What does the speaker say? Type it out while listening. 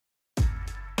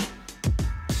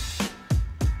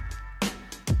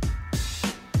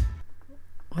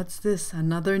What's this?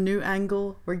 Another new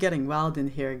angle? We're getting wild in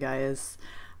here, guys.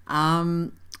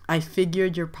 I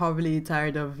figured you're probably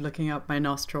tired of looking up my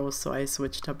nostrils, so I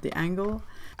switched up the angle.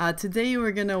 Today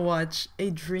we're gonna watch a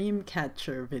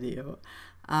Dreamcatcher video.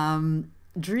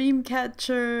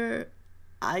 Dreamcatcher,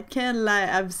 I can't lie,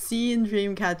 I've seen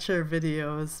Dreamcatcher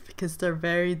videos because they're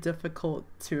very difficult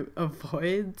to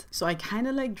avoid. So I kind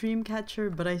of like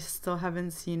Dreamcatcher, but I still haven't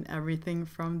seen everything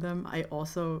from them. I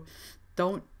also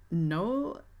don't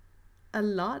know a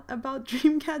lot about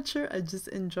Dreamcatcher. I just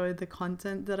enjoy the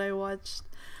content that I watched.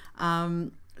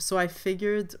 So I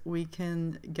figured we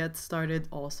can get started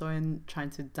also in trying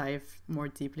to dive more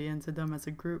deeply into them as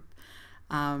a group.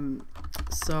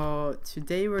 So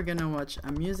today we're gonna watch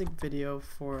a music video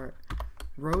for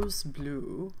R.o.S.E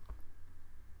Blue.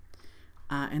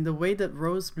 And the way that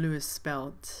R.o.S.E Blue is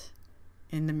spelled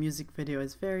in the music video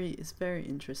is very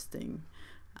interesting.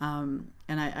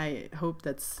 And I hope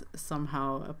that's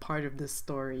somehow a part of the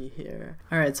story here.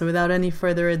 Alright, so without any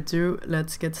further ado,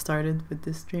 let's get started with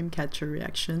this Dreamcatcher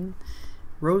reaction.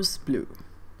 R.o.S.E Blue.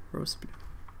 R.o.S.E Blue.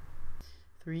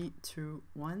 3, 2,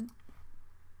 1.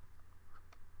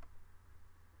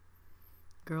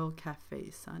 Girl Cafe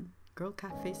Sun. Girl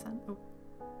Cafe Sun? Oh.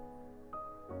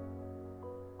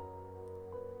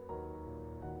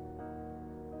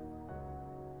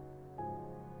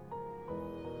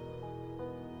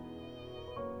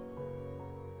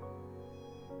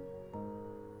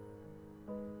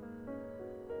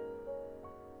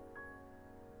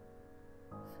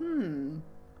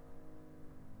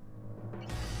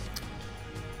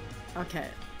 Okay.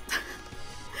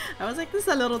 I was like, this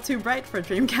is a little too bright for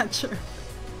Dreamcatcher.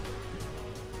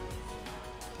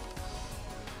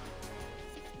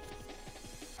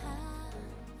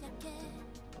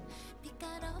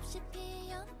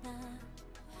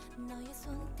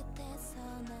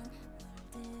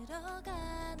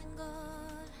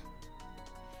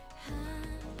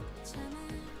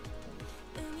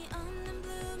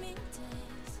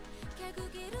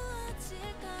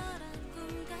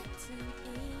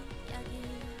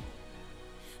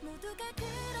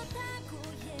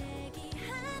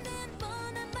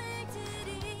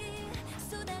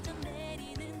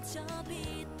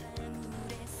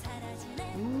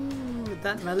 Ooh,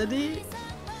 that melody.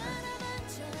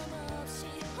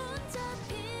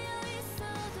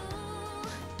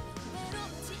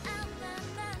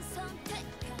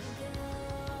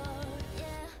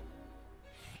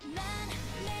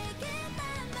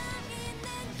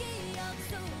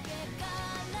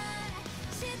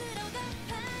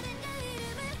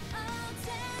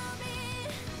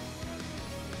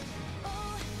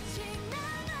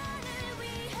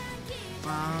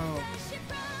 Wow.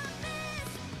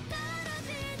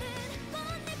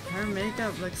 Her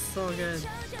makeup looks so good.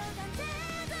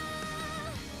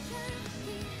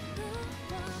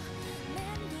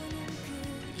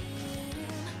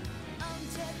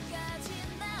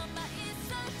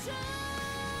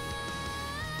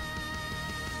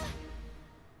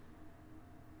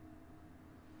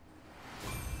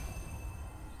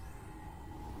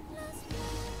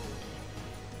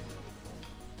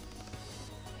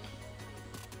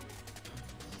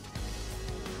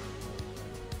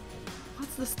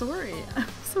 What's the story? I'm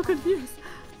so confused.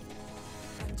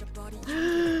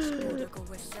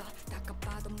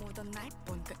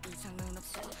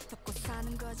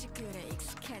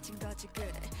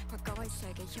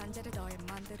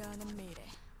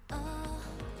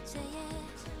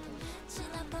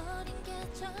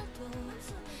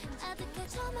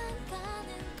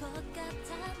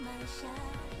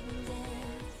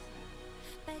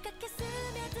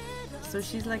 So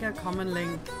she's like a common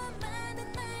link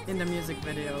in the music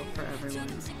video for everyone.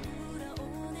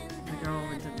 The girl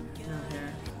with the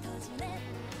hair.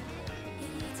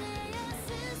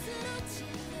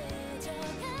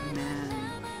 Man.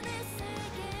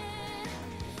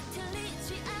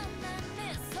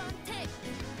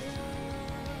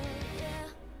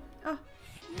 Oh.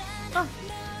 Oh.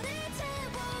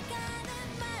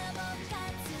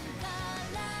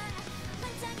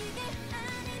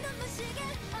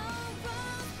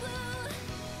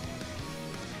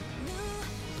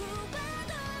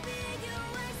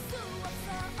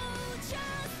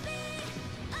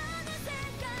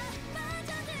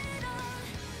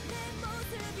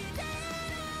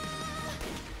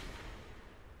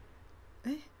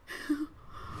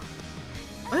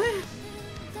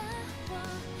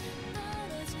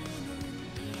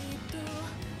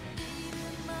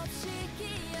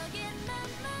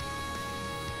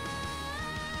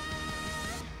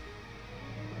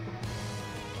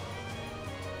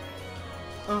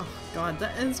 Oh god, the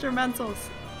instrumentals!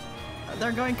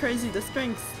 They're going crazy, the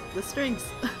strings!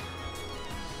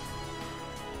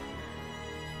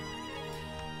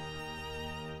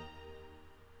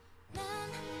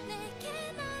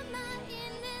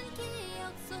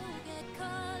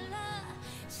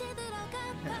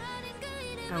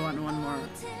 I want one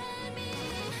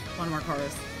more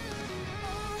chorus.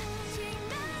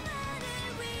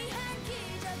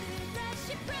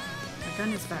 My gun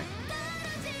is back.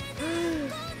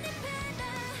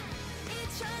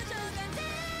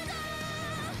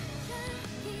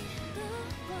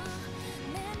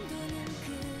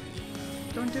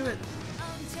 Don't do it.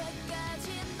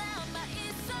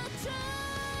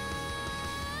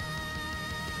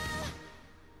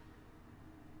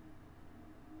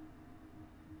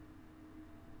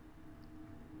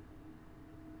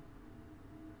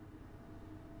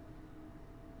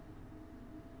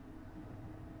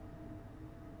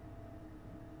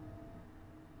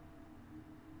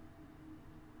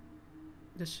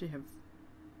 Does she have...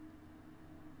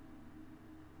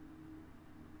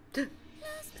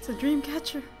 It's a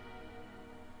Dreamcatcher!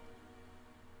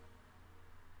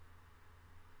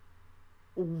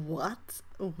 What?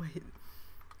 Wait.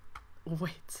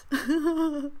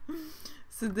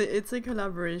 So it's a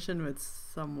collaboration with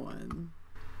someone.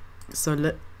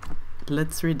 So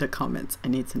let's read the comments. I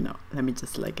need to know. Let me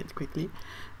just like it quickly.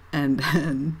 And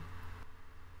then...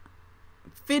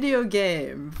 Video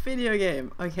game.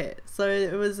 Okay, so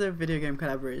it was a video game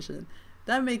collaboration.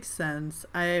 That makes sense.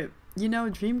 You know,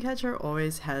 Dreamcatcher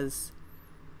always has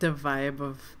the vibe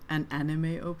of an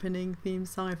anime opening theme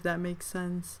song, if that makes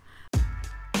sense.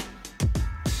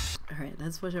 Alright,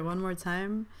 let's watch it one more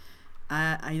time.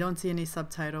 I don't see any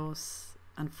subtitles,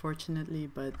 unfortunately,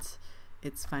 but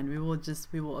it's fine. We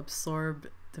will absorb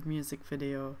the music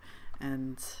video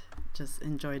and just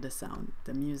enjoy the sound,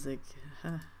 the music.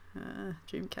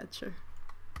 Dreamcatcher.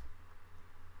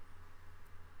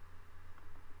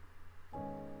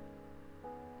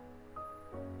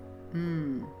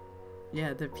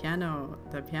 Yeah, the piano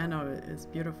is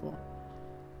beautiful.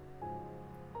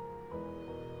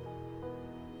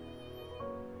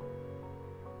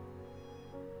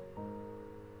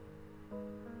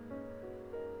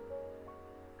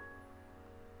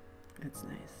 It's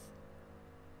nice.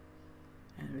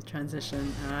 And we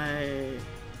transition.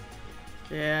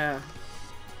 Yeah,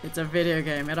 it's a video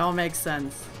game. It all makes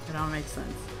sense.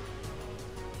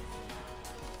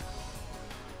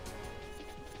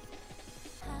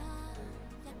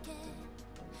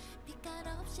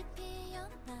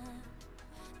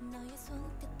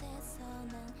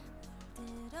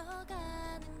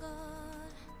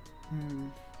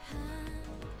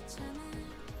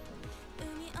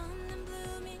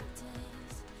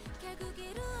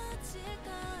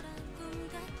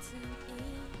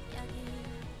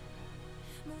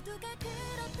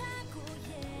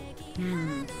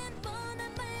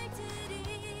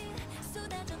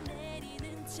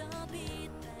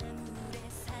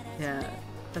 Yeah,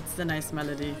 that's the nice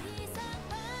melody.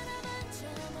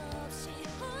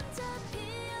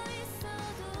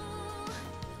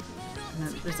 And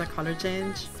then there's a color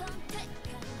change,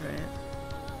 right?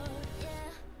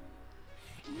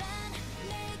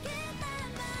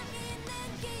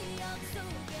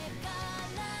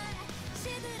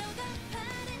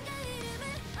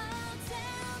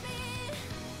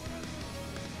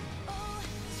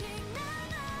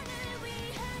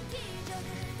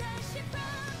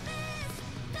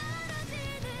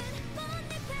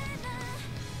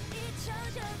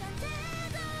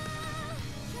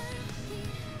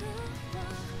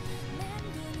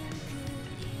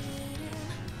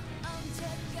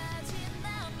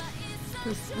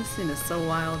 This scene is so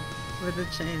wild with the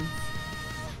chains.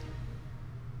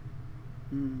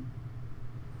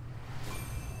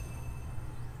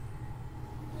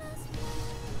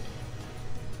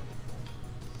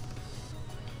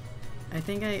 I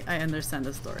think I understand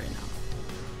the story now.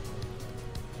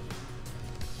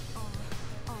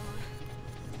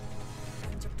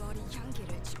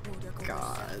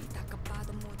 God.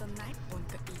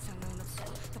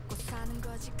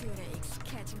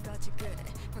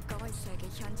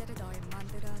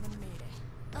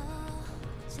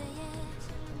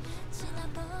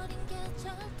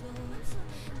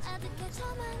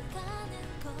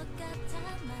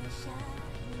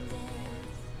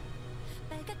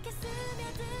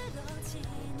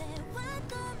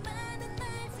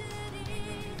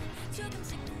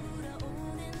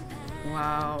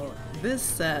 Wow, this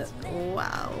set,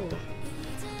 wow.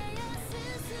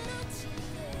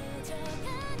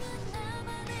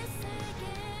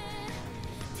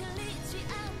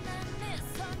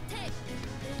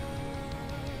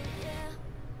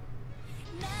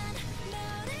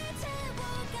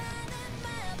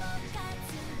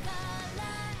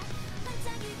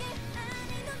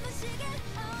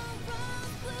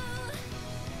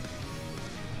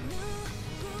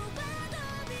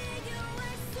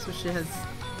 So she has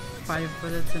 5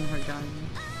 bullets in her gun.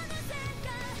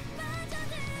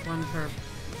 one per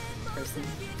person.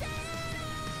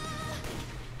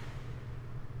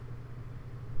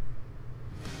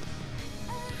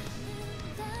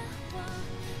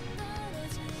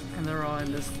 And they're all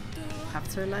in this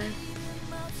afterlife.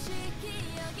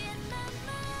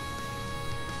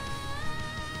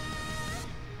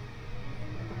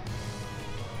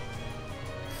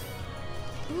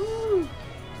 Ooh.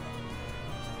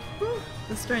 Ooh,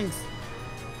 the strings.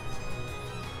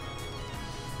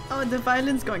 Oh, the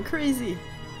violin's going crazy.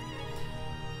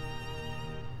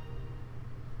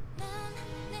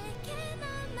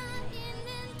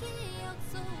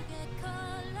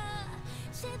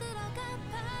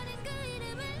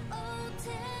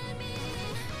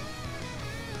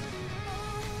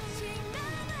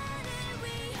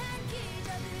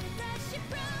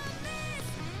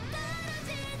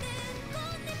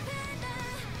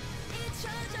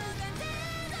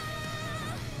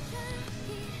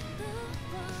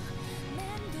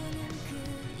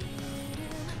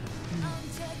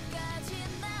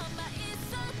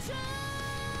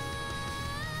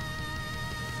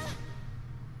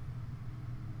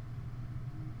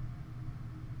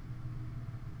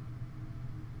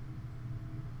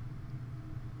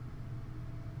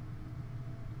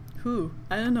 Whew,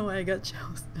 I don't know why I got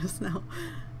chills just now.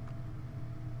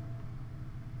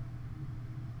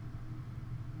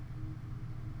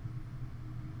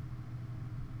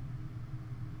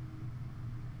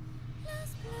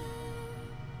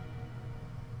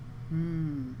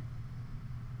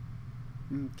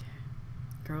 Okay.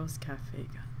 Girls Cafe.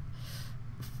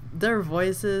 Their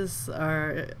voices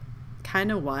are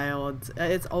kind of wild.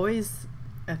 It's always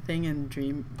a thing in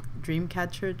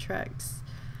Dreamcatcher tracks.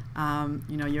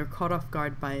 You know, you're caught off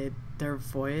guard by their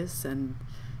voice, and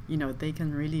you know they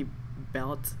can really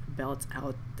belt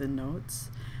out the notes,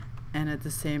 and at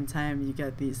the same time you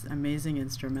get these amazing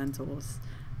instrumentals,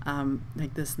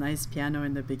 like this nice piano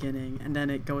in the beginning, and then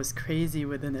it goes crazy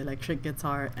with an electric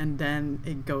guitar, and then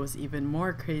it goes even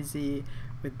more crazy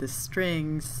with the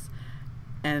strings,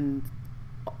 and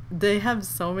they have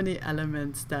so many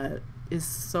elements that is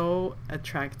so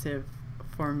attractive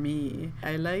for me.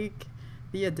 I like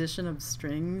the addition of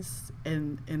strings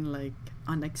in like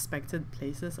unexpected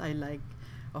places.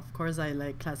 Of course I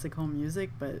like classical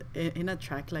music, but in a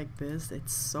track like this,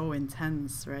 it's so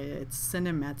intense, right? It's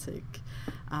cinematic,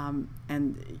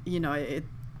 and you know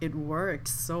it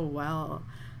works so well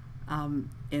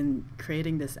in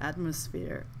creating this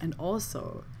atmosphere. And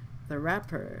also the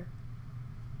rapper,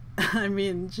 I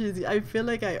mean, I feel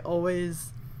like I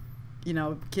always, you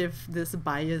know, give this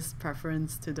biased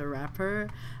preference to the rapper.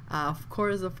 Of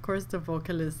course the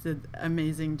vocalist did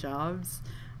amazing jobs.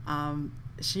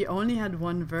 She only had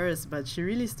one verse, but she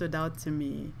really stood out to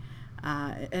me,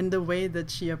 and the way that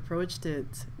she approached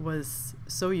it was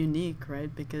so unique,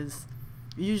 right? Because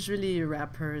usually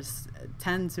rappers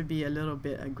tend to be a little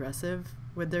bit aggressive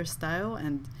with their style,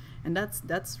 and that's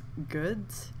good,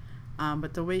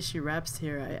 but the way she raps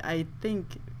here, I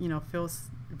think, you know,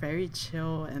 feels very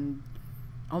chill and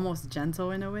almost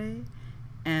gentle in a way.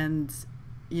 And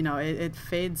you know it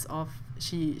fades off.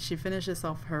 She finishes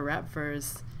off her rap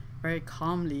verse very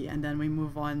calmly, and then we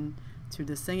move on to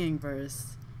the singing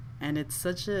verse, and it's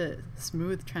such a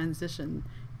smooth transition.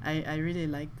 I really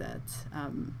like that.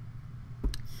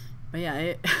 But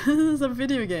yeah, it's a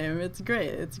video game. It's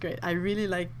great. I really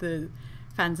like the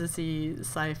fantasy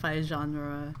sci-fi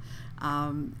genre.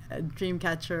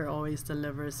 Dreamcatcher always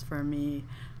delivers for me.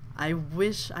 I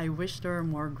wish there were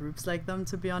more groups like them,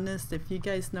 to be honest. If you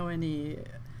guys know any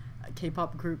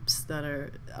K-pop groups that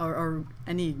are, or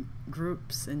any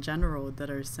groups in general that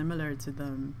are similar to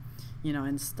them, you know,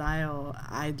 in style,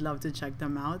 I'd love to check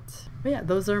them out. But yeah,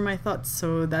 those are my thoughts.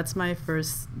 So that's my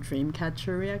first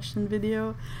Dreamcatcher reaction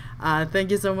video.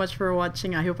 Thank you so much for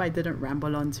watching. I hope I didn't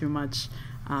ramble on too much.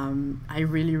 I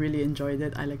really enjoyed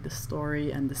it. I like the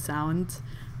story and the sound.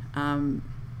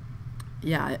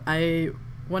 Yeah, I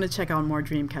want to check out more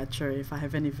Dreamcatcher if I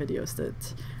have any videos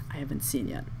that I haven't seen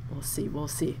yet. We'll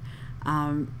see.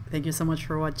 Thank you so much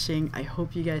for watching. I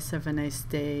hope you guys have a nice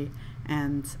day,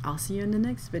 and I'll see you in the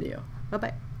next video. Bye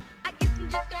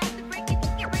bye.